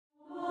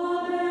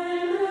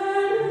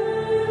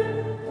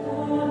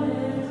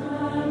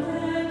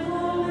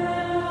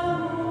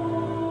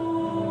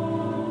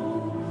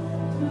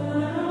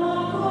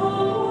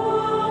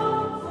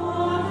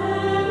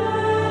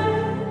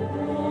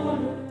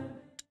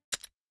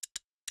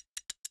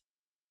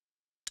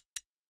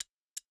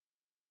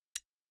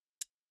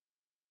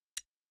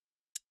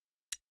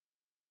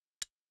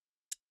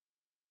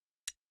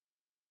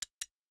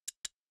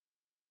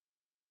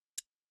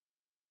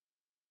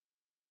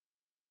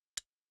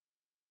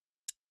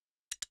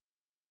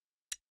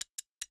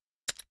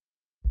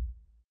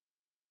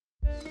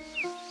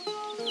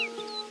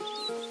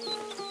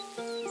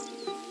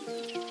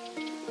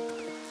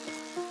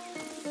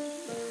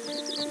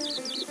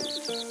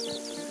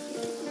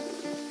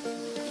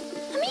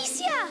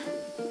Amicia!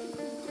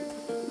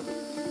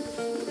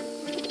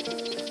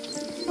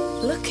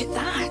 Look at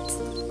that!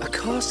 A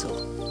castle.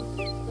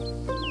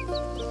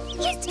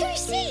 Let's go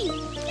see!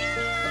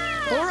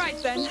 No! All right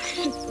then,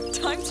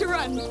 time to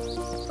run.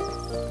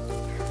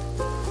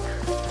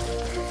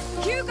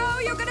 Hugo,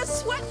 you're gonna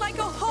sweat like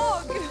a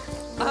hog.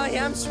 I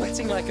am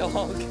sweating like a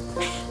hog.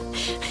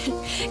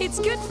 It's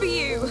good for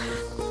you.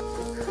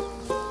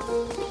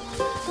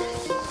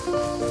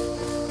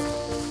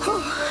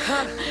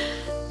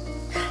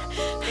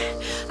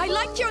 I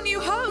like your new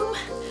home.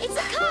 It's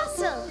a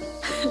castle!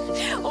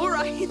 All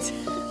right.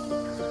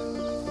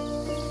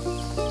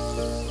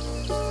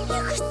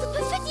 Lucas, the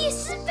Perfidious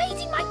is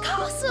invading my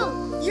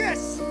castle!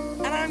 Yes!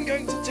 And I'm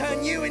going to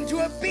turn you into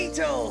a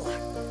beetle!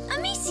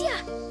 Amicia,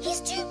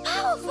 he's too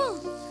powerful!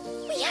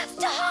 We have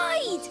to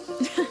hide!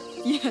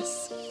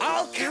 Yes.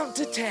 I'll count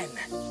to 10.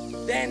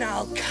 Then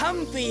I'll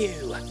come for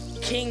you,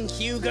 King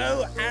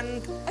Hugo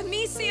and...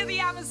 Amicia the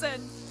Amazon.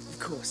 Of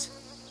course.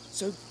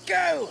 So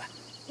go!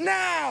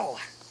 Now!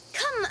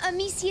 Come,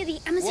 Amicia the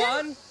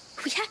Amazon! 1,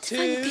 we have to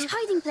find a good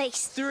hiding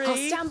place. 3, I'll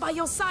stand by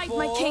your side,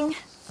 my 4, king.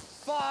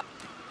 5...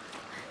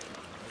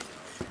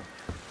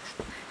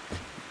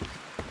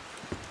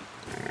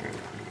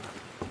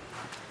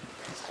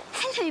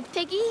 Hello,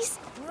 piggies.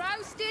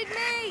 Roasted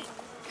meat.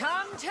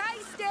 Come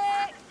taste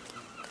it.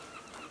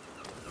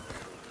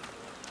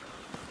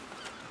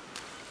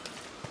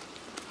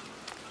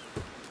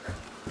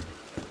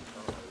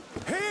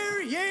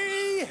 Hear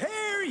ye,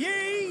 hear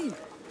ye!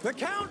 The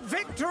Count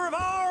Victor of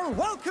Arles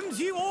welcomes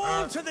you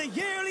all to the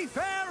yearly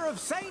fair of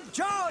St.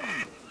 John.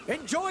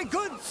 Enjoy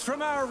goods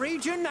from our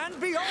region and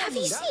beyond. Have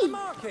you at the seen?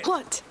 market.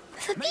 What?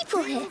 The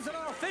people here.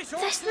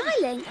 They're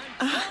smiling.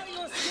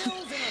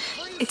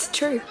 It's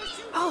true.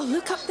 Oh,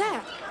 look up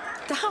there.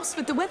 The house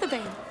with the weather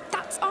vane.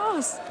 That's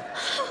ours.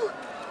 Oh,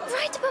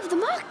 right above the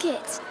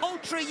market. All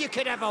tree you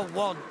could ever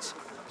want.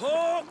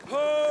 Pork,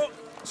 pork,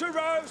 to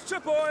roast, to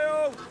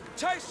boil,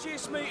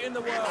 tastiest meat in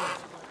the world.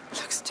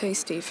 Looks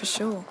tasty for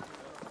sure.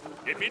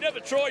 If you never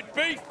tried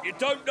beef, you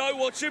don't know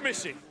what you're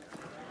missing.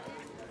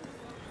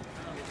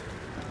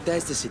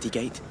 There's the city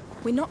gate.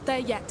 We're not there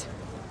yet.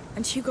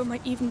 And Hugo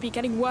might even be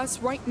getting worse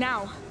right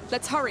now.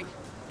 Let's hurry.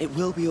 It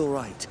will be all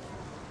right.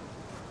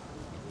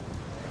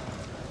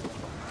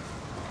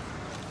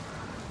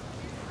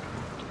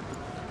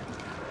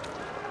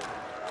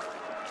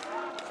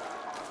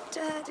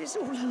 Dad is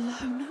all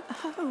alone at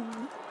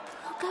home.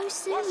 I'll go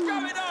soon. What's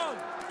going on?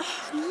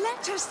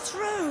 Let us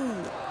through.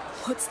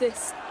 What's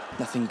this?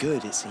 Nothing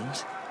good, it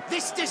seems.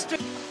 This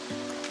district...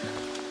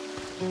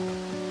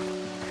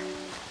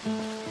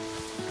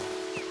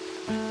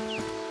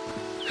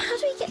 How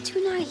do we get to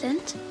an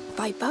island?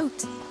 By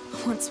boat.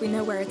 Once we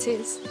know where it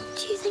is.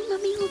 Do you think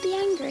Mummy will be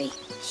angry?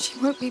 She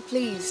won't be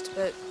pleased,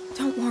 but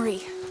don't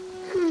worry.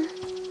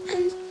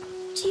 And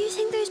do you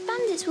think those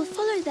bandits will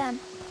follow them?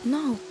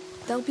 No,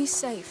 they'll be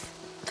safe.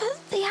 But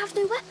they have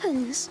no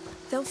weapons.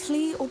 They'll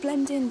flee or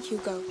blend in,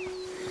 Hugo.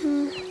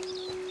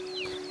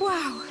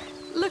 Wow,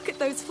 look at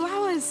those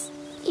flowers.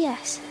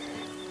 Yes.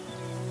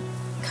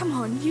 Come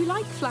on, you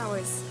like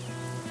flowers.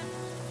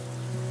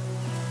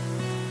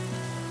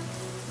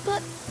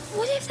 But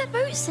what if their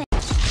boat sinks?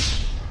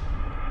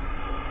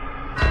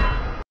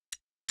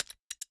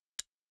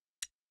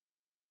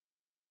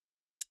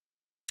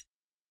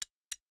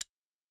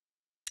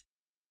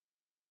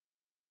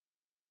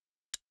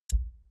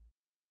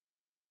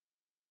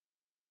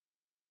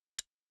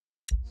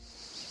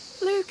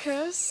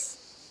 Lucas.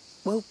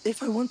 Well,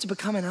 if I want to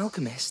become an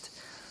alchemist,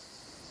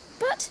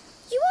 But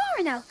you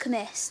are an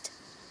alchemist.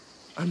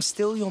 I'm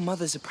still your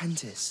mother's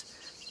apprentice.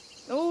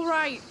 All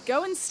right,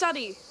 go and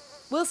study.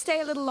 We'll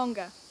stay a little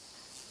longer.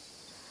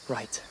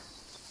 Right.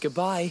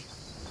 Goodbye.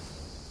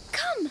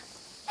 Come,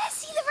 let's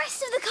see the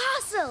rest of the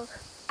castle.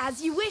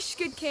 As you wish,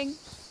 good king.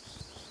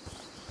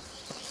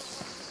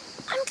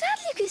 I'm glad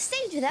Lucas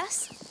stayed with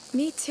us.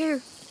 Me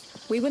too.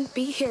 We wouldn't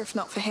be here if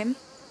not for him.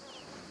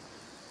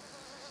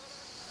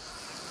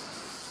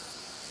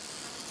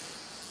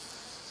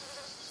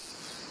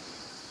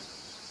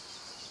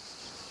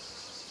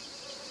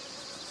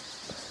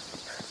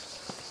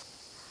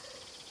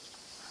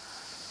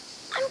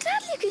 I'm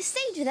glad Lucas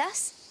stayed with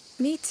us.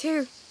 Me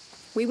too.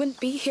 We wouldn't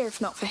be here if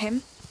not for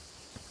him.